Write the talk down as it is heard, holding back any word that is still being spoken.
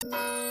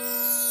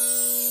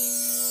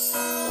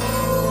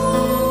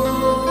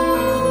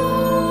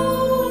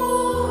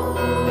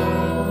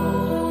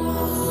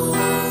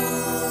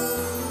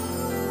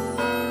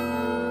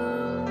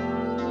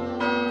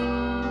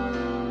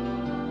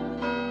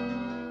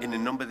En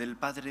el nombre del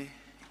Padre,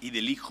 y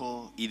del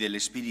Hijo, y del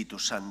Espíritu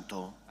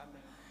Santo.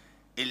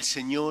 El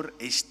Señor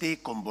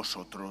esté con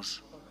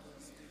vosotros.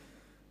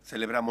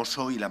 Celebramos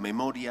hoy la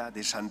memoria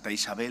de Santa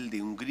Isabel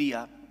de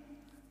Hungría,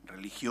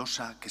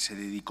 religiosa que se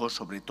dedicó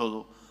sobre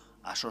todo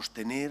a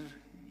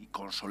sostener y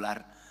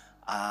consolar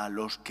a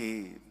los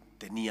que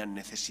tenían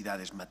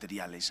necesidades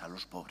materiales, a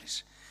los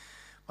pobres.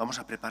 Vamos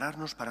a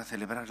prepararnos para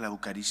celebrar la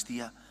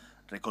Eucaristía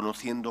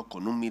reconociendo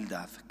con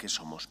humildad que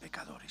somos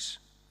pecadores.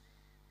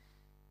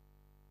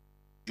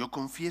 Yo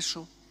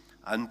confieso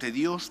ante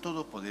Dios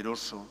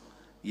Todopoderoso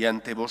y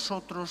ante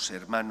vosotros,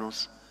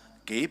 hermanos,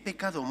 que he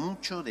pecado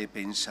mucho de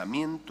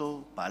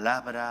pensamiento,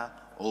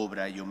 palabra,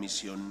 obra y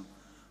omisión,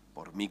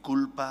 por mi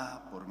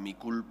culpa, por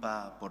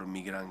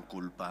mi gran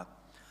culpa.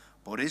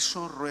 Por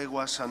eso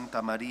ruego a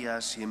Santa María,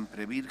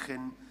 siempre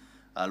Virgen,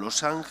 a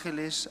los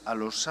ángeles, a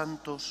los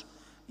santos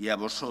y a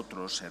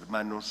vosotros,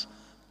 hermanos,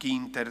 que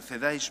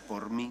intercedáis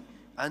por mí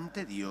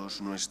ante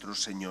Dios nuestro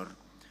Señor.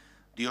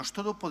 Dios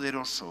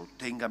Todopoderoso,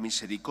 tenga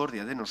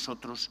misericordia de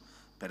nosotros,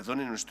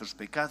 perdone nuestros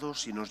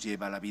pecados y nos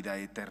lleve a la vida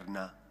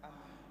eterna. Amén.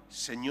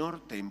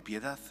 Señor, ten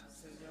piedad.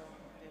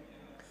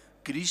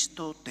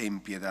 Cristo, ten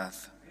piedad.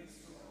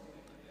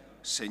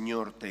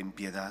 Señor, ten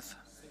piedad.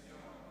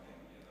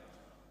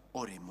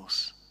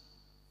 Oremos.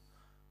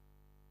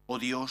 Oh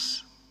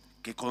Dios,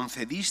 que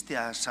concediste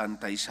a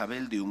Santa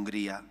Isabel de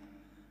Hungría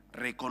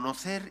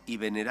reconocer y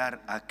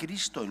venerar a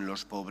Cristo en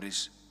los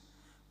pobres,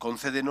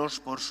 concédenos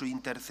por su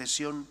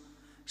intercesión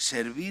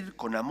servir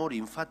con amor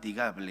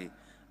infatigable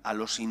a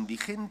los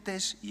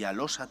indigentes y a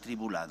los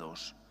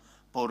atribulados.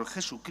 Por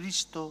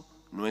Jesucristo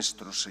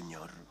nuestro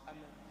Señor.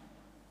 Amén.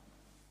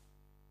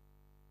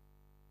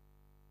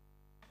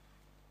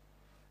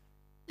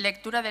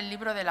 Lectura del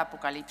libro del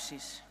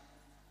Apocalipsis.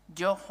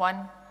 Yo,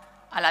 Juan,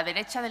 a la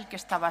derecha del que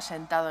estaba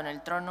sentado en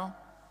el trono,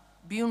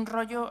 vi un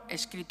rollo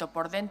escrito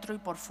por dentro y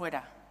por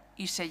fuera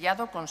y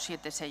sellado con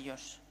 7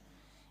 sellos.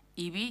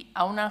 Y vi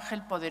a un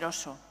ángel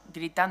poderoso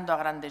gritando a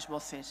grandes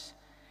voces: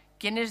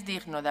 ¿quién es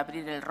digno de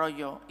abrir el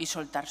rollo y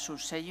soltar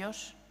sus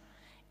sellos?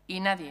 Y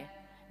nadie,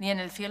 ni en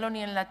el cielo,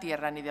 ni en la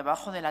tierra, ni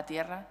debajo de la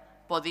tierra,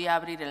 podía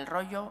abrir el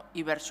rollo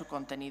y ver su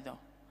contenido.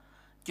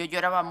 Yo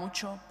lloraba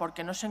mucho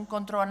porque no se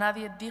encontró a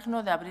nadie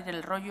digno de abrir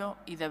el rollo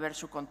y de ver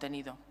su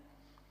contenido.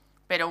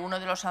 Pero uno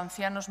de los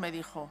ancianos me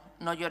dijo: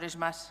 no llores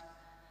más.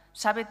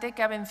 Sábete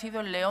que ha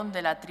vencido el león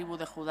de la tribu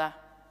de Judá,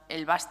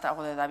 el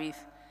vástago de David,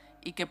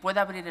 y que puede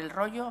abrir el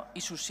rollo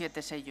y sus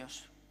 7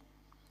 sellos.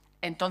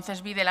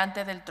 Entonces vi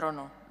delante del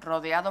trono,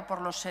 rodeado por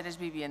los seres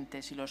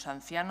vivientes y los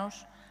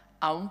ancianos,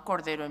 a un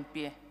cordero en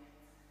pie.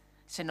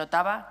 Se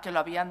notaba que lo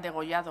habían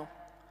degollado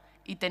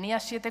y tenía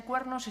 7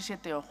 cuernos y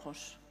 7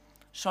 ojos.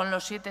 Son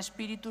los 7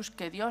 espíritus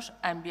que Dios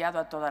ha enviado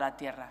a toda la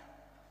tierra.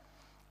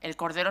 El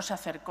cordero se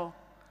acercó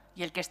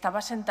y el que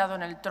estaba sentado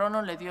en el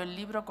trono le dio el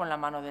libro con la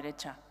mano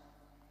derecha.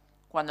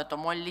 Cuando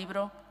tomó el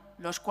libro,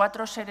 los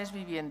 4 seres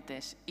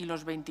vivientes y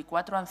los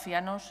 24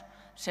 ancianos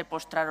se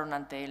postraron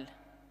ante él.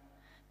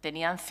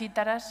 Tenían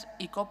cítaras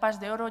y copas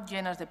de oro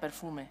llenas de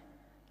perfume,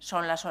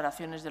 son las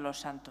oraciones de los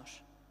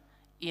santos,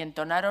 y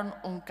entonaron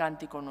un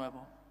cántico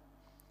nuevo.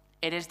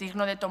 Eres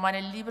digno de tomar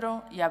el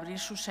libro y abrir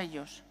sus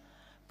sellos,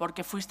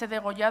 porque fuiste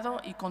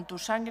degollado y con tu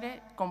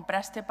sangre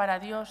compraste para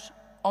Dios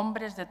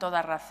hombres de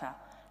toda raza,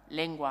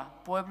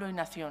 lengua, pueblo y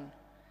nación,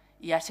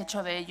 y has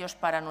hecho de ellos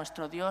para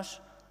nuestro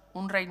Dios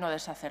un reino de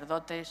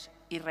sacerdotes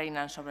y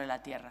reinan sobre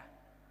la tierra.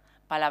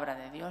 Palabra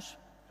de Dios.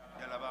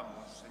 Te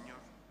alabamos, Señor.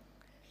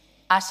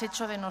 Has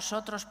hecho de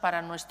nosotros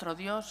para nuestro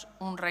Dios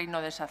un reino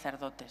de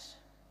sacerdotes.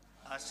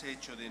 Has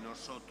hecho de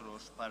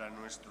nosotros para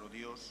nuestro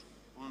Dios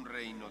un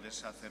reino de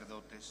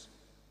sacerdotes.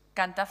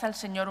 Cantad al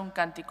Señor un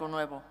cántico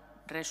nuevo,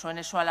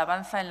 resuene su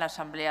alabanza en la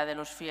asamblea de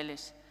los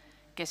fieles,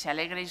 que se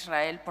alegre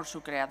Israel por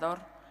su Creador,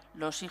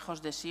 los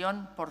hijos de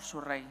Sión por su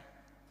Rey.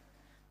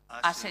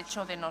 Has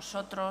hecho de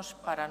nosotros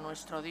para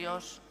nuestro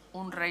Dios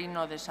un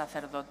reino de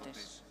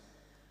sacerdotes.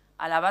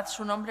 Alabad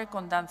su nombre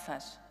con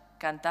danzas,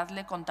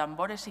 cantadle con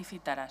tambores y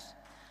cítaras,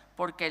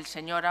 porque el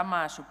Señor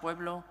ama a su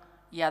pueblo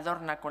y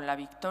adorna con la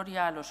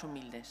victoria a los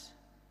humildes.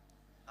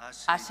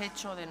 Has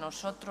hecho de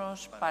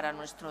nosotros, para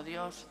nuestro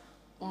Dios,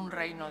 un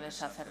reino de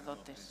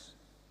sacerdotes.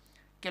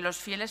 Que los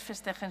fieles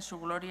festejen su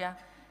gloria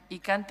y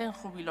canten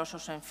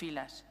jubilosos en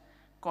filas,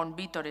 con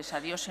vítores a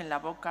Dios en la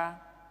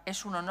boca,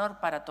 es un honor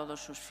para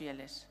todos sus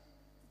fieles.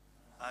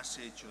 Has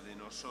hecho de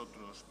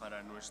nosotros,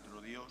 para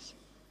nuestro Dios,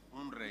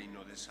 un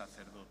reino de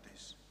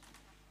sacerdotes.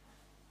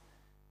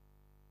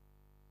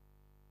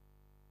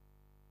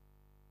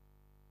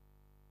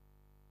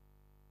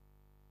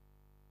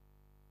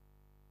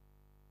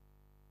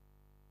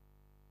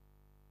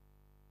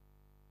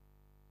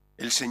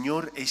 El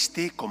Señor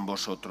esté con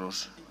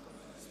vosotros.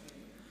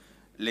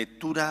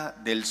 Lectura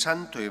del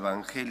Santo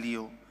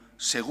Evangelio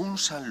según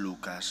San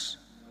Lucas.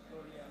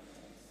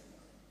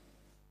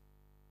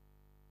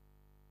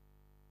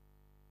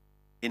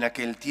 En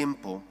aquel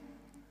tiempo,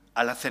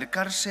 al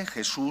acercarse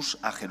Jesús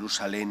a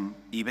Jerusalén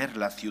y ver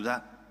la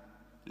ciudad,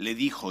 le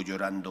dijo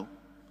llorando: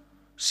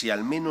 si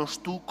al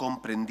menos tú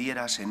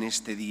comprendieras en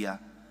este día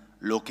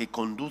lo que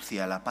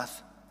conduce a la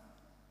paz.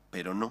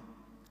 Pero no,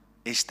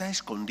 está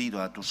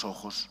escondido a tus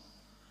ojos.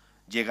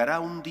 Llegará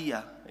un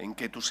día en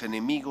que tus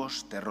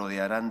enemigos te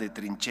rodearán de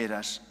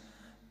trincheras,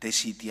 te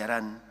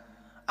sitiarán,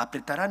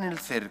 apretarán el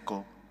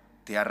cerco,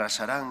 te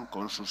arrasarán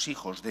con sus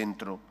hijos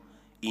dentro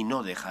y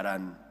no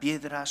dejarán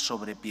piedra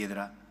sobre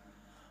piedra,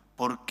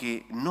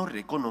 porque no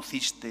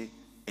reconociste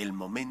el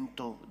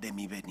momento de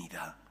mi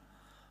venida.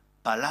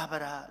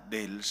 Palabra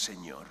del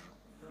Señor.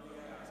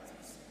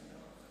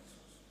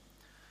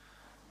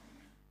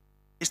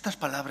 Estas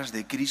palabras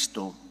de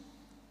Cristo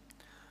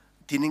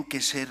tienen que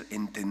ser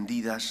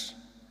entendidas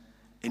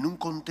en un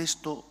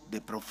contexto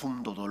de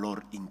profundo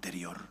dolor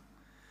interior.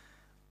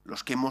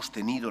 Los que hemos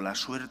tenido la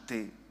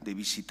suerte de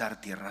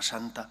visitar Tierra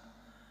Santa,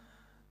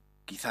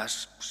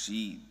 quizás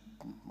si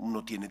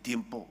uno tiene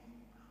tiempo,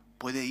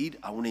 puede ir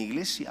a una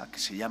iglesia que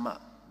se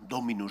llama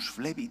Dominus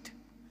Flevit,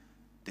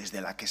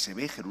 desde la que se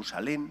ve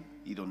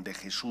Jerusalén y donde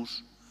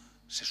Jesús,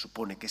 se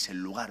supone que es el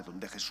lugar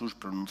donde Jesús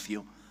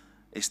pronunció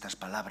estas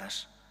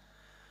palabras.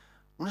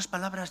 Unas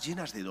palabras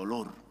llenas de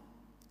dolor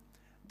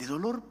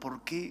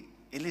porque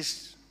Él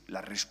es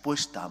la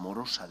respuesta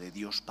amorosa de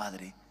Dios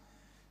Padre,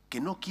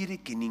 que no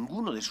quiere que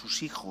ninguno de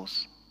sus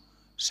hijos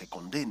se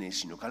condene,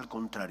 sino que al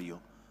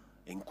contrario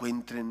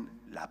encuentren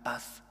la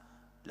paz,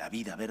 la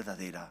vida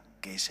verdadera,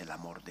 que es el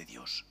amor de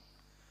Dios.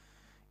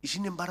 Y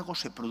sin embargo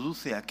se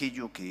produce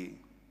aquello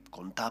que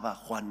contaba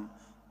Juan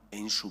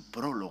en su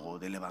prólogo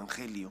del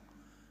Evangelio,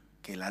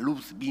 que la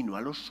luz vino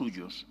a los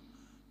suyos,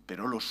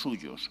 pero los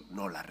suyos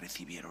no la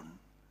recibieron.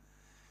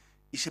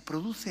 Y se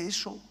produce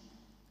eso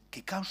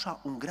que causa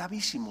un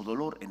gravísimo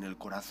dolor en el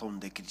corazón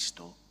de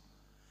Cristo.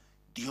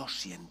 Dios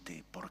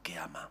siente porque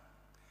ama.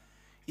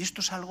 Y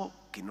esto es algo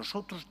que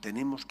nosotros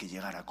tenemos que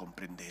llegar a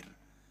comprender.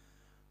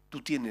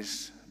 Tú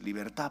tienes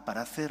libertad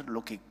para hacer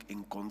lo que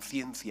en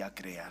conciencia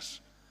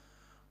creas.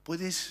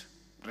 Puedes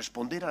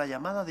responder a la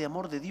llamada de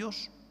amor de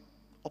Dios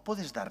o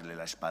puedes darle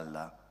la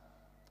espalda.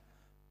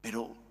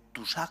 Pero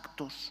tus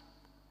actos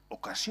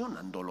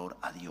ocasionan dolor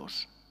a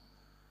Dios.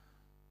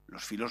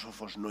 Los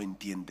filósofos no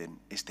entienden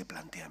este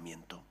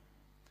planteamiento,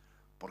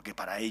 porque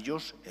para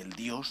ellos el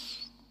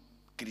Dios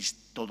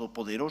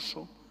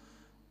todopoderoso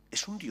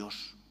es un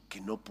Dios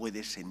que no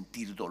puede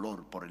sentir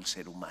dolor por el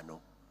ser humano.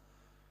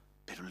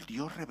 Pero el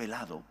Dios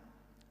revelado,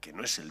 que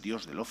no es el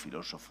Dios de los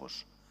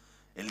filósofos,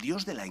 el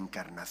Dios de la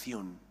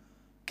encarnación,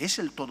 que es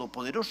el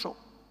todopoderoso,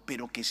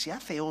 pero que se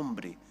hace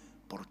hombre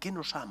porque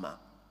nos ama,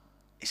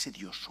 ese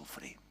Dios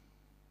sufre.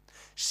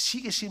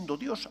 Sigue siendo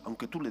Dios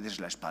aunque tú le des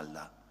la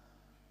espalda,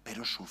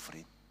 pero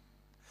sufre.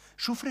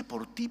 Sufre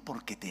por ti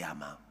porque te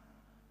ama.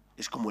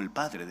 Es como el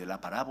padre de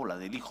la parábola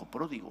del hijo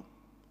pródigo,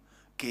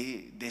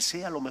 que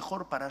desea lo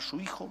mejor para su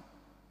hijo,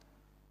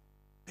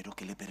 pero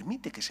que le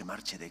permite que se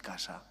marche de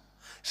casa.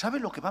 Sabe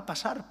lo que va a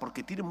pasar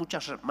porque tiene mucha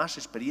más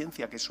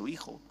experiencia que su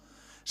hijo.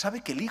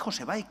 Sabe que el hijo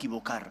se va a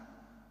equivocar,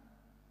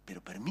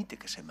 pero permite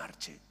que se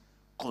marche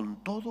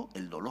con todo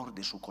el dolor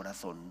de su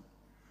corazón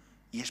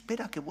y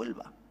espera que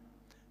vuelva.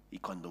 Y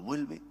cuando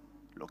vuelve,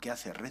 lo que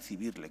hace es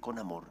recibirle con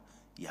amor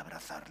y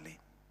abrazarle.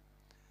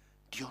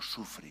 Dios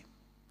sufre.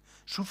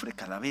 Sufre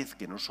cada vez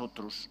que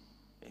nosotros,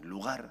 en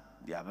lugar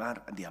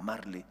de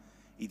amarle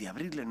y de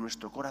abrirle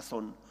nuestro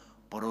corazón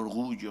por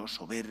orgullo,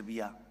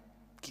 soberbia,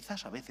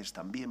 quizás a veces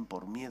también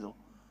por miedo,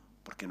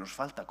 porque nos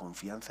falta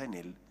confianza en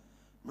Él,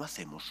 no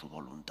hacemos su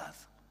voluntad.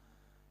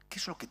 ¿Qué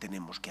es lo que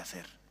tenemos que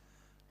hacer?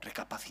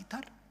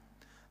 Recapacitar,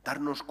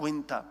 darnos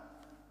cuenta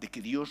de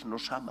que Dios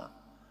nos ama,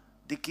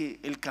 de que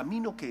el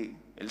camino que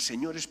el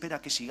Señor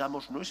espera que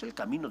sigamos no es el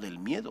camino del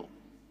miedo.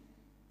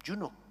 Yo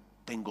no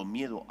tengo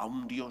miedo a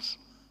un Dios,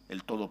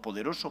 el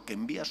Todopoderoso, que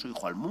envía a su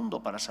Hijo al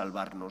mundo para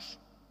salvarnos.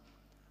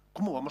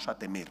 ¿Cómo vamos a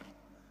temer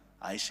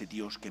a ese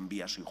Dios que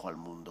envía a su Hijo al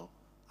mundo?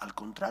 Al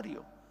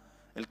contrario,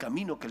 el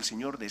camino que el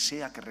Señor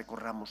desea que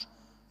recorramos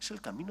es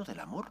el camino del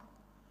amor,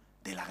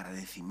 del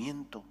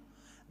agradecimiento,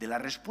 de la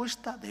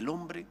respuesta del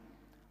hombre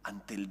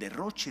ante el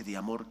derroche de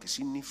amor que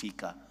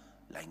significa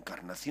la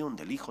encarnación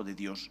del Hijo de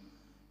Dios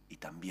y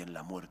también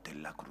la muerte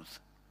en la cruz.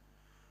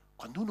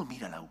 Cuando uno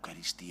mira la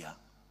Eucaristía,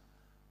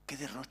 qué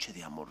derroche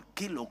de amor,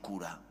 qué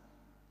locura.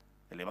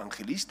 El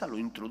evangelista lo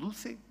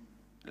introduce,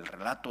 el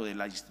relato de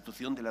la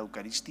institución de la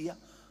Eucaristía,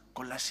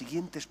 con las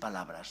siguientes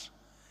palabras: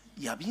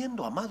 y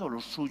habiendo amado a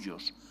los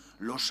suyos,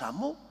 los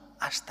amó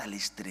hasta el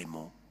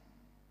extremo.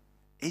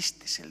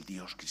 Este es el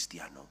Dios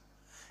cristiano,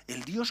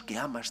 el Dios que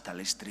ama hasta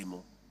el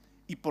extremo,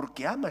 y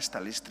porque ama hasta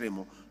el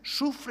extremo,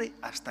 sufre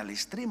hasta el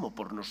extremo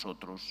por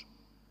nosotros.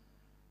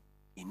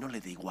 Y no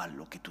le da igual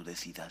lo que tú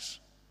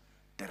decidas.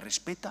 Te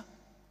respeta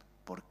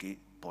porque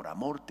por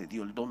amor te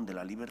dio el don de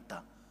la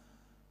libertad,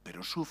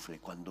 pero sufre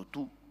cuando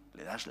tú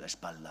le das la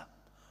espalda,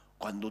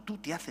 cuando tú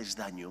te haces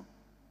daño,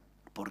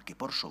 porque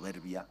por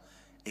soberbia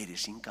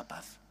eres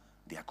incapaz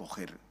de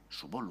acoger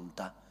su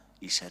voluntad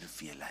y ser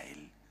fiel a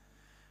Él.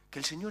 Que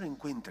el Señor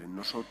encuentre en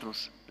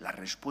nosotros la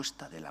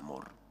respuesta del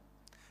amor,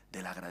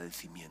 del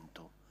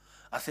agradecimiento,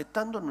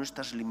 aceptando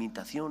nuestras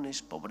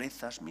limitaciones,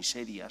 pobrezas,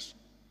 miserias,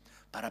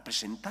 para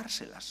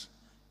presentárselas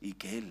y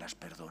que Él las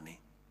perdone.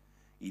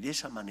 Y de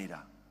esa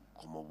manera,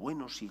 como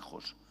buenos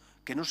hijos,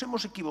 que nos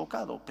hemos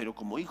equivocado, pero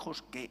como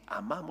hijos que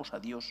amamos a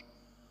Dios,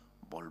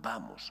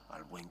 volvamos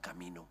al buen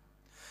camino.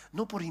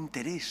 No por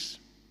interés,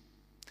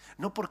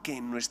 no porque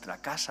en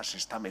nuestra casa se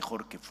está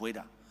mejor que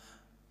fuera,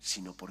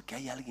 sino porque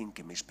hay alguien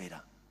que me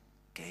espera,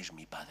 que es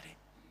mi Padre.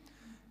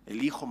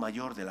 El hijo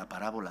mayor de la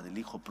parábola del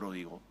hijo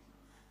pródigo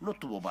no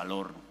tuvo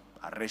valor,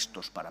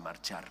 arrestos para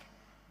marchar,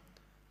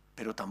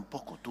 pero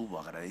tampoco tuvo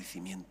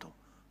agradecimiento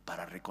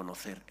para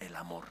reconocer el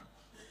amor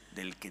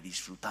del que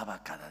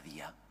disfrutaba cada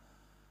día.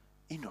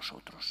 ¿Y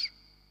nosotros?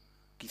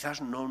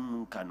 Quizás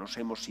nunca nos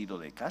hemos ido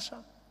de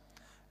casa,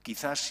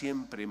 quizás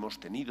siempre hemos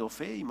tenido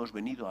fe y hemos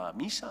venido a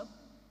misa,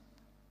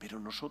 pero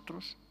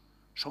nosotros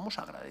somos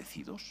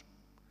agradecidos.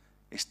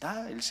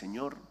 ¿Está el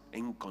Señor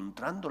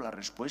encontrando la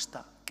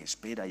respuesta que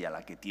espera y a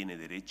la que tiene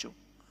derecho?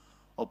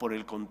 ¿O por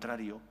el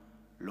contrario,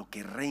 lo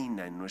que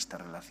reina en nuestra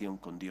relación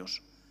con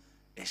Dios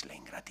es la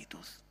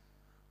ingratitud?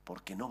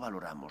 Porque no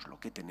valoramos lo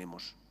que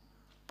tenemos,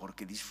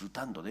 porque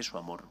disfrutando de su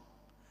amor,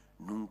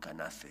 nunca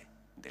nace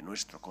de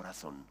nuestro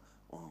corazón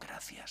un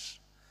gracias.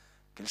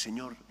 Que el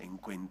Señor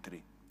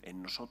encuentre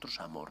en nosotros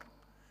amor,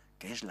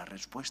 que es la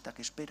respuesta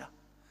que espera,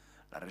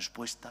 la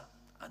respuesta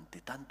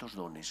ante tantos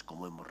dones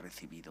como hemos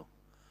recibido.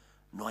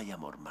 No hay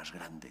amor más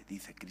grande,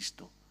 dice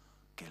Cristo,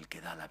 que el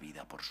que da la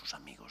vida por sus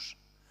amigos.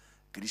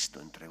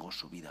 Cristo entregó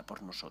su vida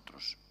por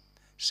nosotros,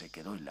 se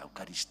quedó en la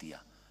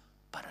Eucaristía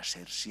para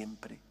ser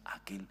siempre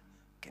aquel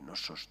que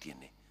nos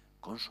sostiene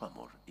con su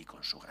amor y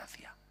con su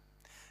gracia.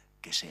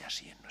 Que sea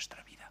así en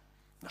nuestra vida.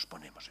 Nos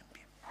ponemos en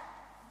pie.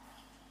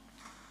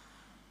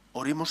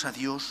 Oremos a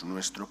Dios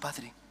nuestro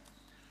Padre.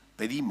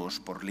 Pedimos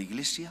por la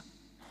Iglesia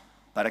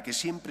para que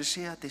siempre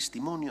sea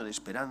testimonio de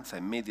esperanza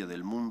en medio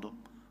del mundo.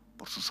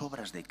 Por sus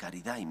obras de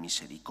caridad y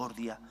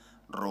misericordia,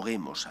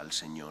 roguemos al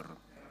Señor.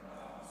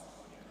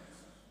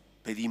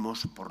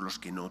 Pedimos por los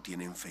que no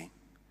tienen fe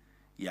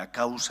y a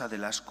causa de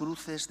las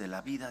cruces de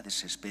la vida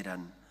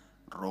desesperan,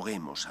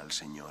 roguemos al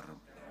Señor.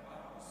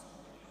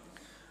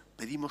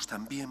 Pedimos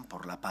también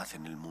por la paz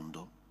en el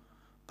mundo,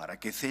 para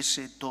que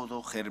cese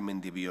todo germen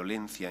de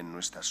violencia en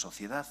nuestra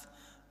sociedad,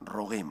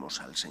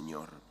 roguemos al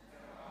Señor.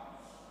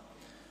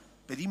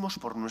 Pedimos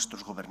por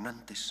nuestros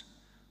gobernantes,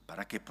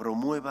 para que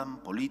promuevan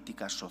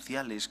políticas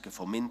sociales que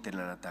fomenten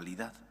la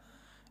natalidad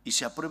y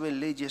se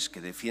aprueben leyes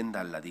que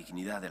defiendan la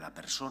dignidad de la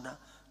persona,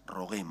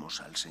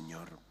 roguemos al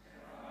Señor.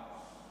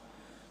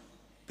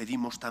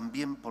 Pedimos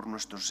también por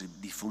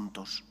nuestros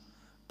difuntos,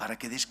 para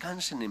que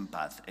descansen en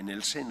paz en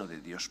el seno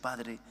de Dios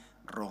Padre,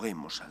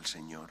 roguemos al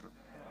Señor.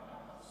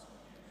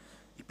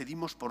 Y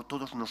pedimos por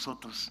todos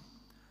nosotros,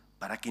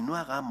 para que no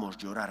hagamos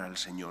llorar al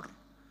Señor,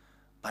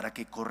 para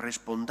que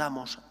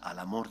correspondamos al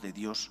amor de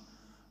Dios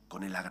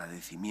con el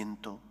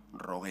agradecimiento,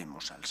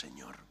 roguemos al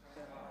Señor.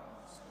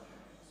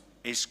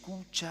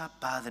 Escucha,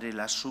 Padre,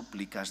 las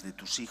súplicas de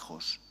tus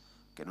hijos,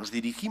 que nos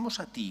dirigimos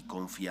a ti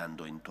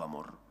confiando en tu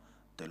amor.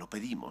 Te lo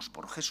pedimos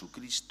por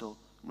Jesucristo,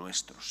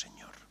 nuestro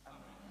Señor.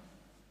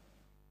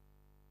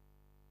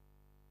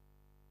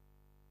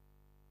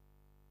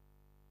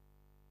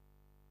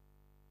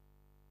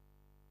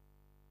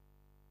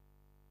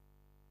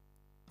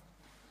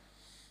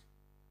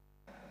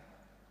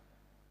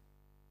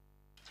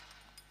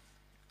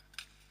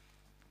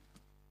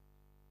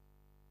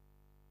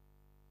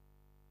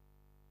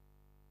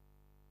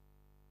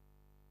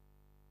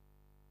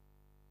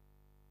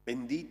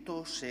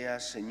 Bendito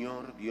seas,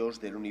 Señor, Dios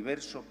del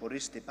universo, por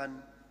este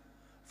pan,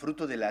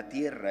 fruto de la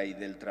tierra y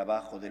del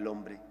trabajo del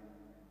hombre,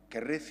 que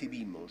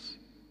recibimos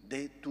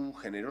de tu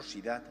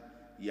generosidad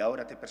y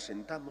ahora te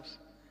presentamos.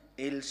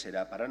 Él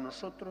será para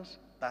nosotros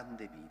pan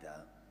de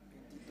vida.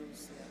 Bendito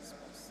seas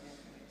por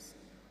siempre,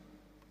 Señor.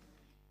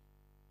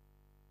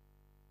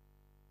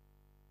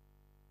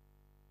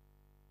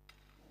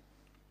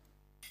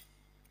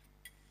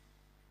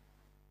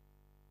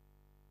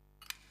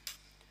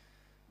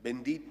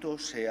 Bendito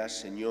seas,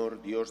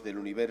 Señor, Dios del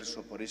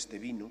universo, por este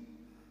vino,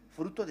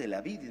 fruto de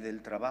la vida y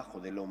del trabajo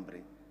del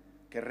hombre,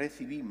 que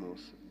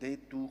recibimos de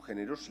tu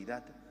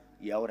generosidad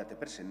y ahora te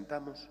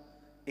presentamos.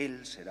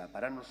 Él será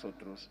para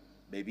nosotros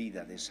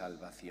bebida de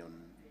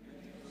salvación.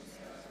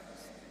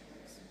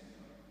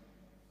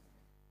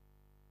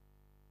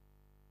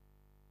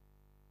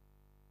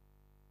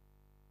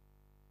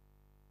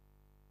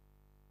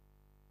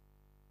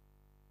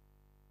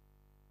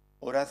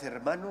 Orad,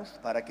 hermanos,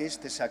 para que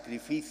este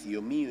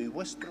sacrificio mío y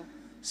vuestro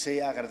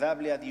sea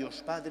agradable a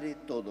Dios Padre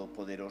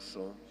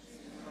Todopoderoso.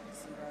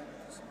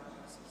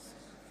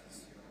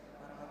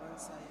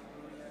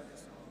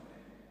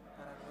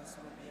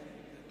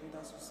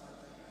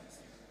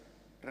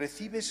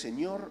 Recibe,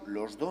 Señor,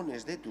 los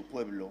dones de tu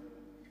pueblo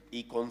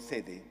y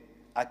concede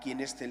a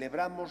quienes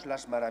celebramos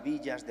las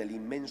maravillas del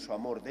inmenso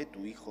amor de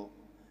tu Hijo,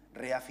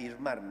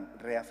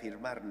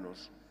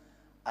 reafirmarnos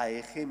a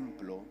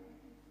ejemplo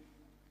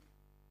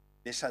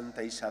de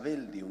Santa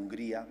Isabel de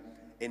Hungría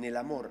en el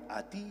amor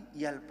a ti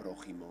y al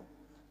prójimo,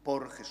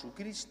 por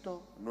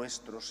Jesucristo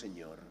nuestro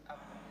Señor.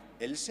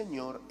 El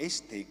Señor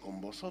esté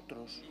con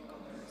vosotros.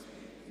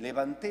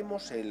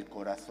 Levantemos el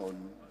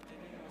corazón.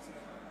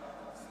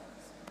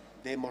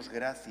 Demos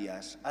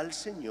gracias al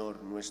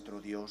Señor nuestro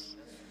Dios.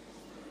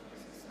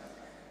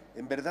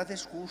 En verdad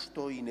es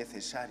justo y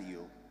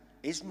necesario,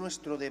 es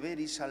nuestro deber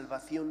y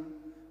salvación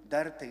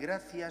darte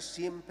gracias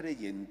siempre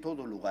y en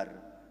todo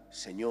lugar,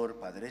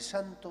 Señor Padre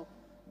Santo,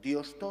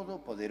 Dios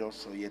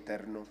Todopoderoso y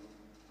Eterno,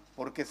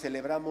 porque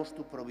celebramos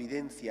tu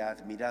providencia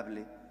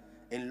admirable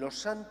en los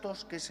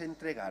santos que se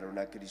entregaron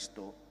a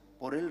Cristo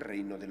por el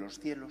reino de los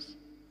cielos.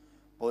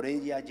 Por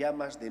ella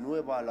llamas de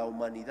nuevo a la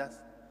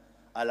humanidad,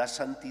 a la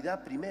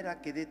santidad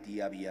primera que de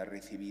ti había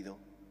recibido,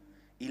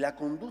 y la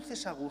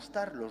conduces a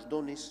gustar los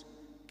dones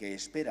que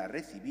espera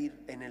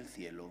recibir en el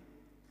cielo.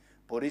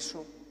 Por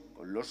eso,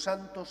 con los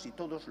santos y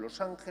todos los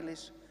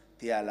ángeles,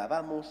 te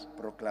alabamos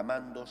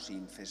proclamando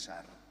sin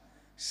cesar: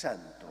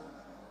 Santo,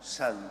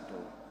 Santo,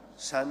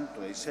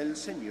 Santo es el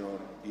Señor,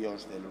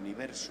 Dios del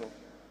universo.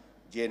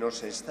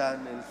 Llenos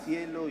están el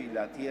cielo y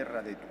la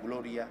tierra de tu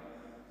gloria.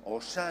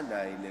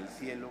 Hosana en el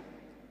cielo.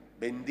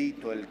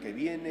 Bendito el que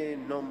viene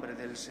en nombre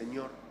del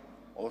Señor.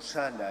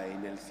 Hosana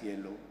en el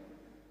cielo.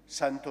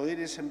 Santo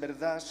eres en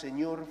verdad,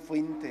 Señor,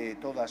 fuente de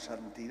toda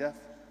santidad.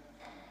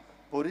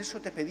 Por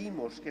eso te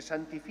pedimos que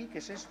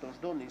santifiques estos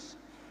dones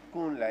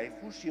con la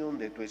efusión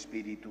de tu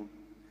Espíritu,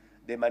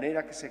 de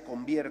manera que se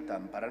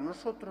conviertan para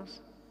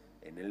nosotros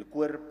en el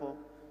cuerpo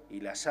y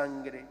la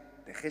sangre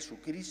de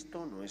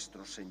Jesucristo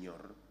nuestro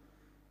Señor,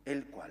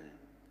 el cual,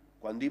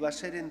 cuando iba a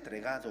ser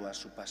entregado a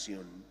su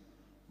pasión,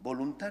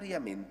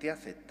 voluntariamente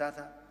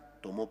aceptada,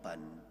 tomó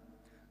pan.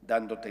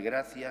 Dándote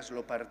gracias,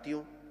 lo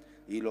partió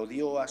y lo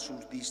dio a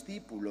sus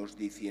discípulos,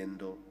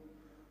 diciendo: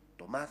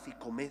 Tomad y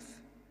comed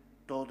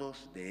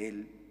todos de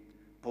él,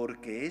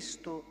 porque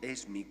esto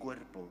es mi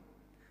cuerpo,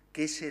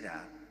 que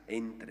será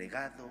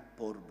entregado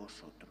por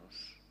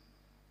vosotros.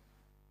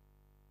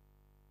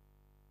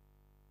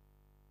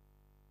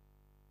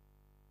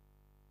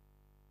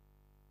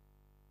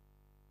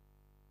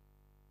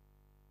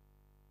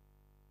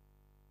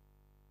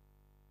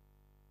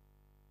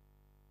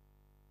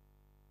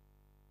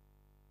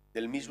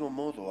 Del mismo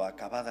modo,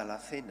 acabada la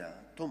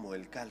cena, tomó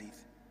el cáliz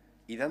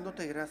y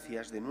dándote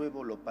gracias de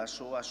nuevo lo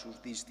pasó a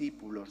sus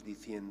discípulos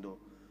diciendo: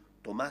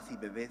 Tomad y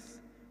bebed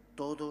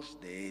todos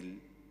de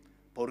él,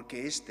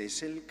 porque este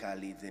es el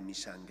cáliz de mi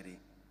sangre,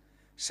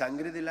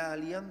 sangre de la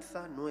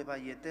alianza nueva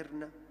y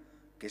eterna,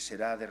 que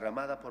será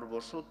derramada por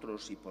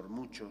vosotros y por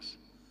muchos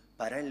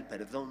para el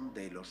perdón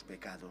de los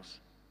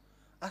pecados.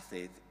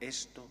 Haced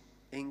esto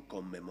en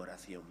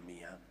conmemoración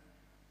mía.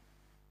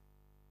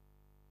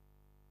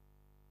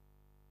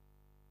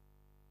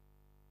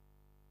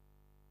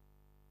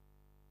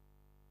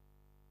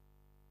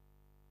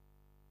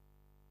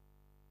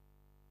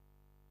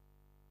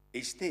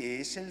 Este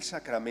es el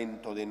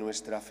sacramento de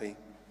nuestra fe.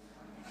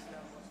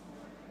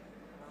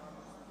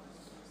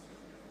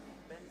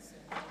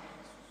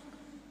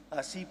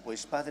 Así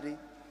pues, Padre,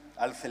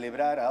 al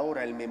celebrar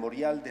ahora el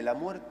memorial de la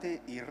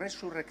muerte y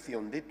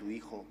resurrección de tu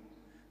Hijo,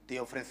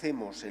 te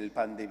ofrecemos el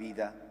pan de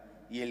vida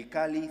y el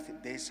cáliz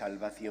de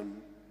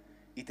salvación,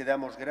 y te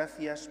damos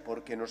gracias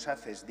porque nos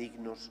haces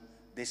dignos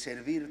de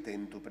servirte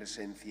en tu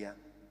presencia.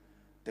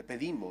 Te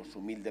pedimos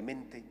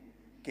humildemente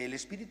que el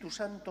Espíritu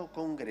Santo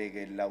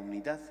congregue en la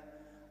unidad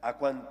a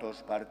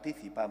cuantos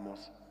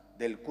participamos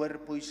del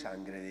cuerpo y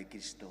sangre de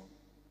Cristo.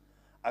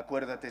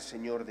 Acuérdate,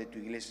 Señor, de tu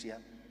Iglesia,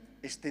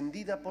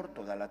 extendida por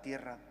toda la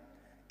tierra,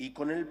 y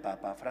con el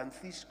Papa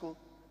Francisco,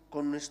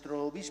 con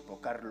nuestro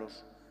Obispo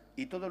Carlos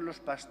y todos los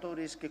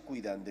pastores que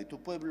cuidan de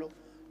tu pueblo,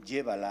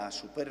 llévala a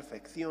su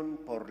perfección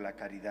por la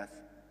caridad.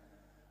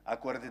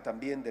 Acuerde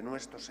también de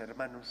nuestros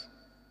hermanos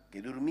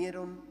que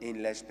durmieron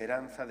en la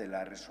esperanza de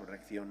la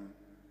resurrección,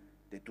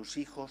 de tus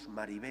hijos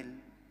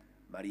Maribel,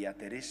 María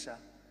Teresa,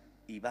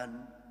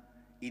 Iván,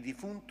 y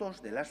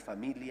difuntos de las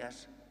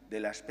familias de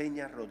las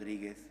Peñas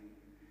Rodríguez,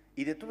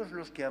 y de todos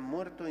los que han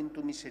muerto en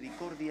tu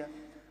misericordia,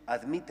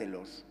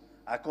 admítelos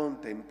a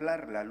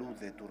contemplar la luz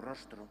de tu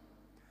rostro.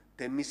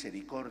 Ten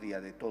misericordia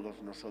de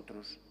todos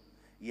nosotros,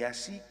 y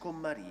así con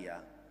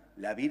María,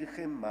 la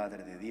Virgen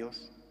Madre de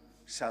Dios,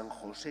 San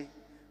José,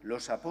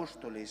 los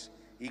apóstoles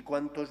y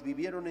cuantos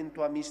vivieron en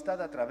tu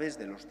amistad a través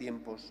de los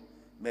tiempos,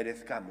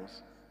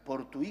 merezcamos,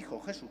 por tu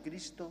Hijo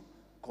Jesucristo,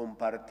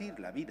 compartir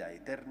la vida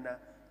eterna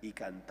y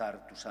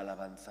cantar tus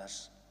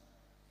alabanzas.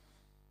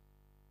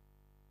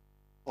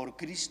 Por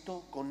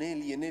Cristo, con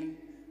Él y en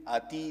Él,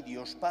 a ti,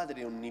 Dios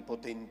Padre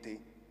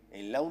Omnipotente,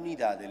 en la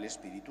unidad del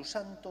Espíritu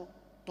Santo,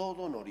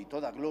 todo honor y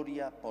toda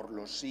gloria por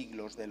los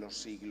siglos de los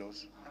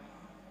siglos.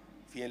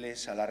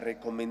 Fieles a la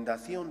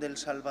recomendación del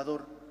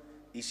Salvador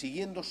y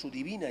siguiendo su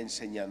divina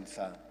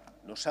enseñanza,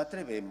 nos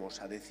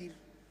atrevemos a decir: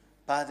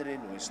 Padre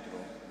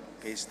nuestro,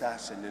 que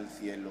estás en el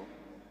cielo,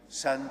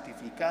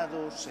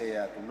 santificado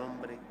sea tu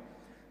nombre,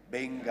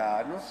 venga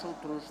a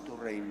nosotros tu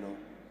reino.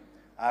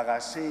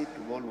 Hágase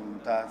tu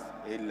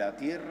voluntad en la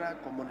tierra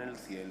como en el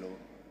cielo.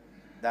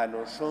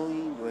 Danos hoy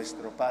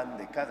nuestro pan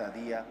de cada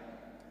día.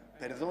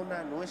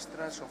 Perdona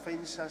nuestras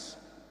ofensas,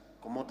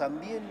 como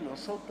también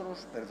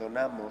nosotros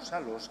perdonamos a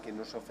los que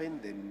nos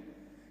ofenden.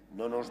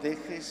 No nos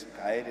dejes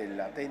caer en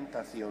la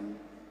tentación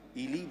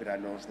y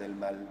líbranos del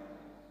mal.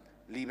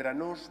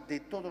 líbranos de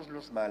todos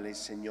los males,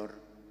 Señor,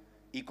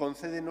 y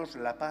concédenos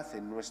la paz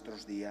en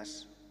nuestros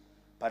días,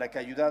 para que,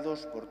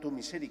 ayudados por tu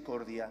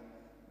misericordia,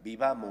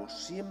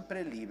 vivamos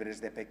siempre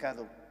libres de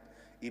pecado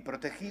y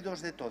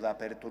protegidos de toda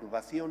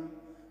perturbación,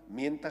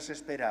 mientras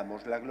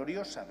esperamos la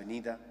gloriosa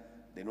venida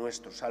de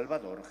nuestro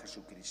Salvador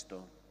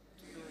Jesucristo.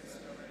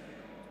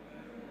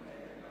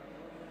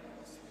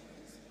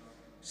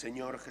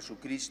 Señor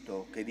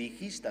Jesucristo, que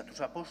dijiste a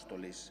tus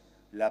apóstoles: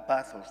 la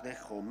paz os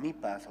dejo, mi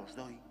paz os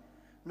doy,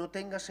 no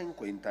tengas en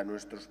cuenta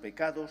nuestros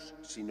pecados,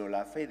 sino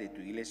la fe de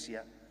tu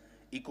Iglesia,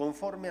 y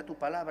conforme a tu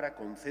palabra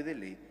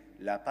concédele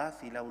la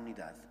paz y la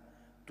unidad.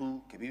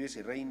 Tú, que vives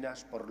y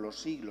reinas por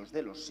los siglos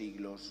de los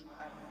siglos,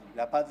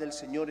 la paz del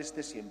Señor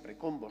esté siempre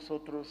con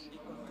vosotros.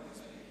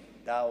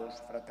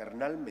 Daos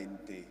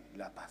fraternalmente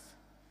la paz.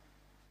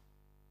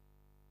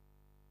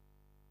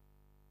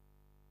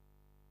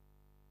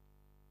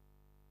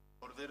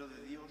 Cordero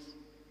de Dios,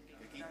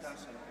 que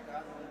quitas el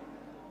pecado del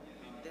mundo,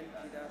 ten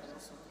piedad de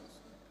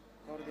nosotros.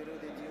 Cordero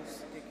de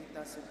Dios, que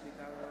quitas el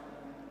pecado del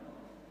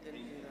mundo, ten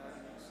piedad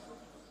de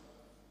nosotros.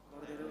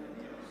 Cordero de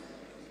Dios,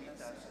 que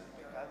quitas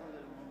el pecado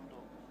del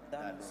mundo,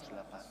 danos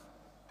la paz.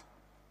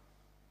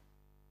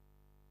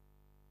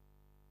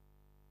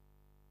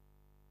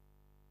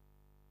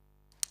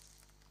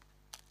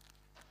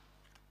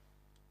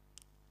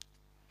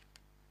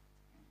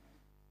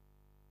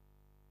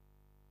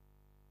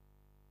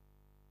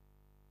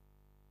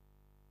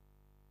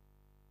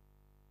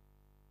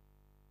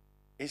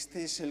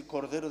 Este es el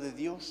Cordero de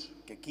Dios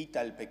que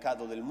quita el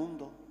pecado del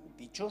mundo.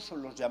 Dichosos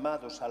los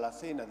llamados a la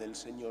cena del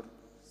Señor.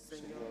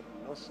 Señor,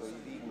 no soy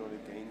digno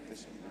de que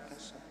entres en mi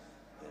casa,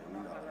 pero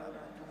una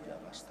palabra tuya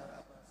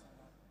bastará.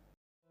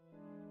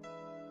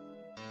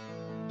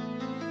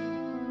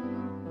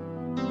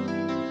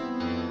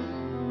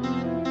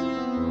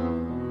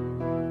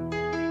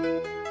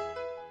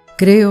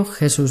 Creo,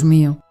 Jesús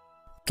mío,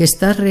 que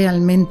estás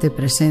realmente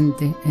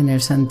presente en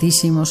el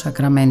Santísimo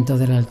Sacramento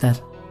del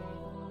altar.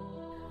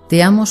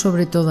 Te amo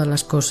sobre todas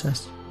las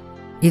cosas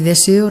y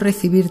deseo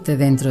recibirte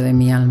dentro de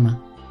mi alma.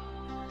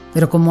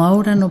 Pero como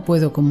ahora no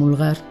puedo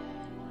comulgar,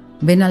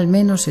 ven al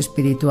menos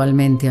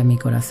espiritualmente a mi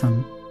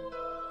corazón.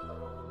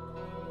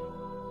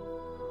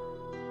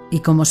 Y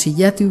como si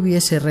ya te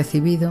hubiese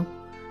recibido,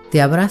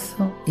 te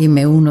abrazo y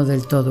me uno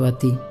del todo a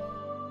ti.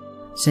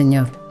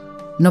 Señor,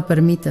 no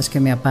permitas que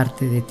me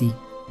aparte de ti.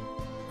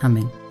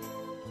 Amén.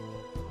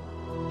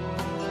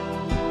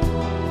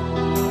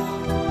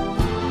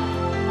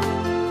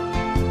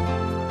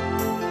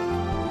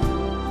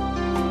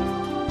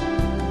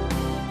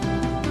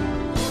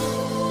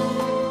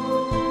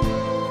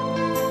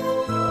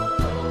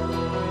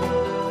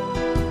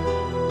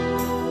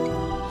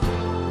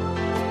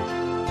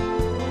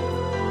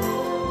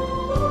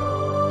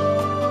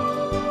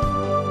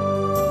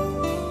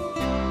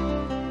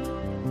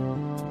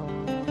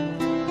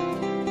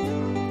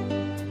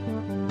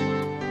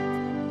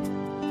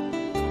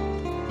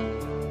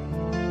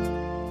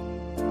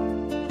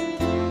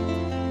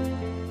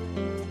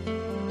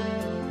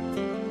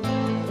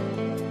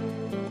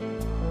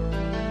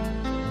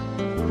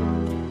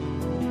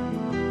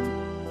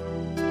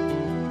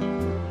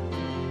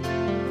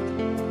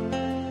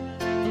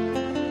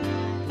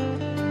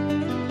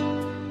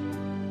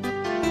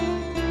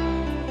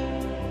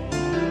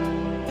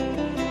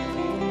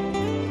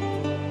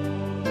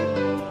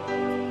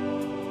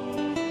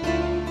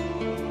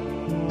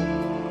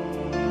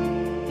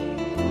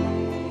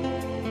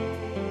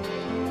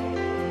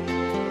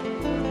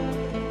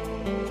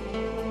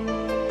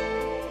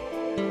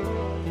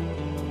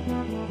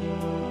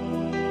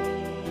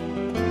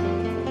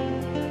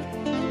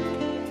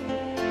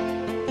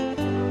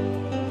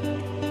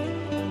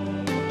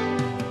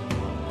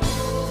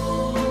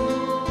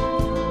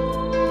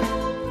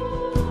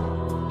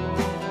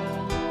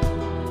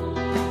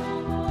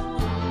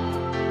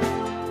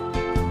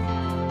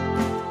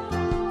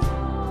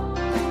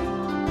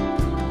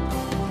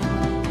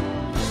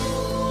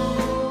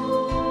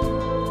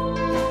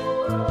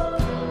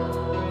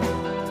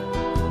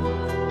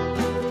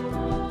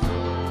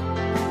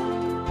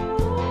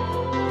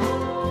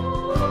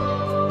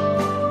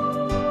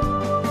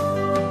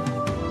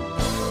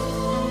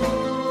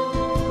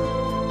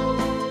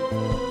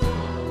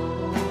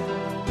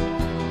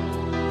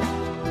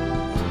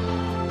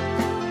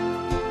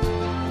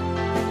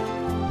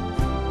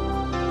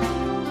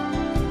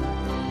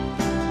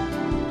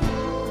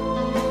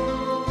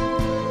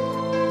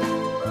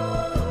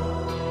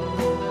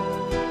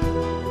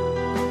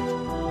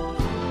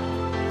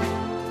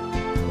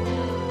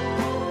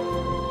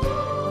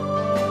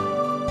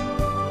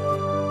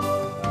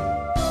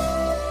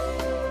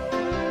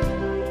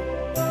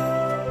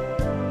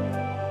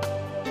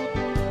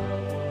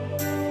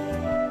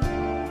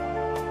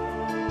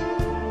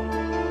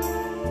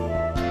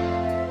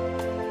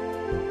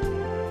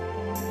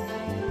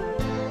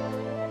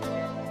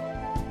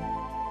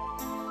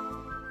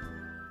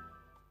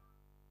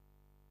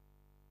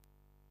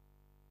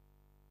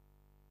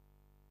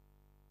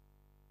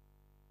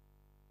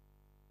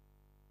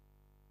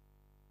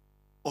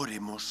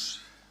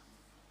 Oremos.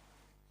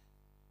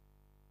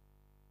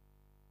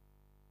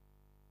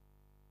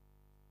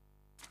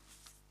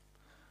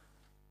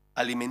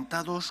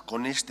 Alimentados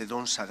con este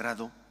don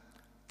sagrado,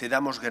 te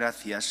damos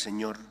gracias,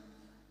 Señor,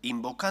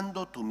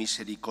 invocando tu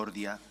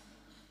misericordia,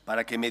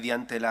 para que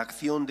mediante la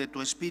acción de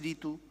tu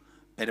Espíritu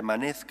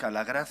permanezca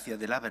la gracia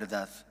de la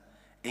verdad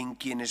en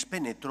quienes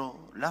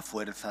penetró la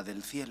fuerza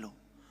del cielo.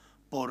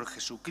 Por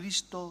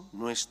Jesucristo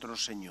nuestro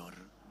Señor.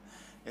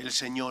 El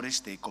Señor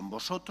esté con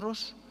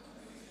vosotros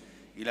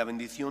y la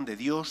bendición de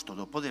Dios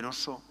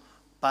Todopoderoso,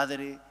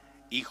 Padre,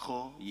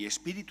 Hijo y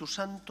Espíritu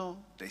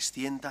Santo,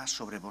 descienda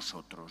sobre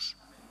vosotros.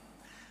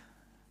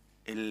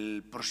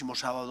 El próximo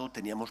sábado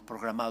teníamos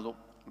programado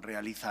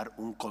realizar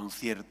un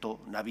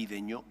concierto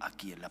navideño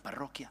aquí en la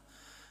parroquia,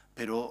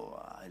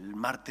 pero el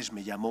martes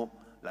me llamó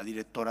la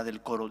directora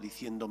del coro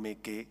diciéndome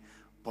que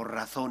por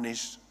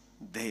razones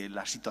de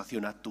la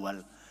situación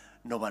actual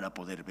no van a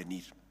poder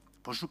venir.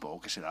 Pues supongo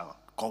que será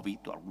COVID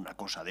o alguna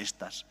cosa de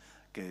estas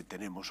que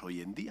tenemos hoy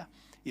en día.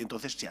 Y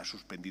entonces se ha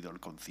suspendido el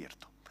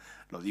concierto.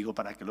 Lo digo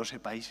para que lo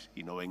sepáis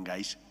y no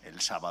vengáis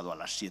el sábado a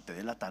las 7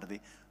 de la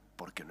tarde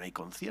porque no hay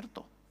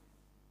concierto.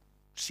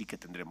 Sí que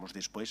tendremos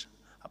después,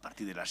 a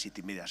partir de las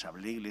 7:30 se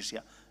abre la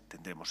iglesia,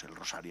 tendremos el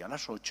rosario a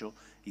las 8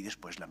 y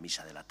después la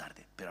misa de la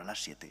tarde. Pero a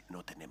las 7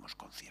 no tenemos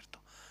concierto.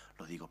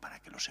 Lo digo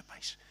para que lo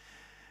sepáis.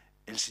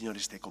 El Señor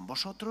esté con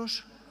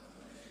vosotros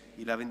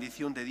y la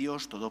bendición de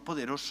Dios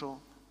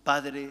Todopoderoso,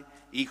 Padre,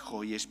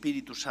 Hijo y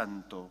Espíritu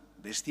Santo,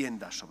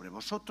 descienda sobre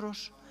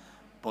vosotros.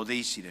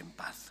 Podéis ir en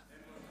paz.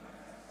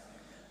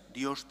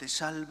 Dios te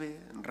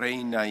salve,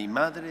 Reina y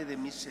Madre de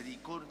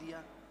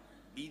misericordia,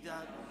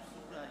 vida, dulzura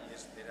y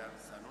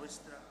esperanza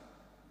nuestra.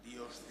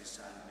 Dios te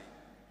salve.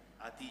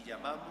 A ti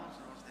llamamos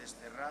los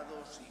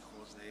desterrados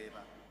hijos de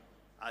Eva.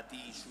 A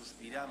ti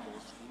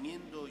suspiramos,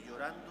 gimiendo y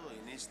llorando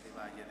en este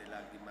valle de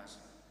lágrimas.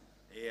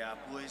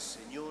 Ea pues,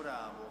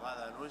 Señora,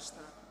 abogada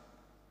nuestra,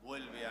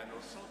 vuelve a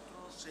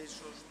nosotros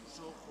esos tus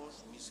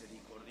ojos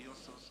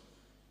misericordiosos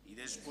y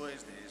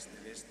después de este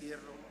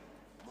destierro,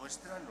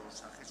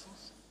 muéstranos a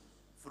Jesús,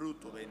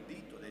 fruto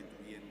bendito de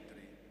tu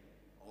vientre.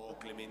 Oh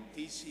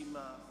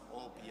clementísima,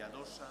 oh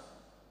piadosa,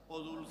 oh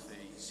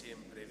dulce y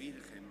siempre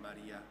Virgen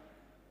María,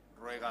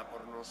 ruega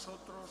por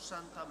nosotros,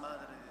 Santa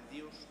Madre de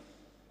Dios,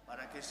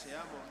 para que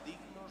seamos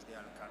dignos de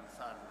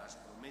alcanzar las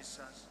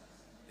promesas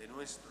de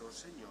nuestro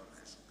Señor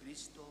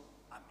Jesucristo.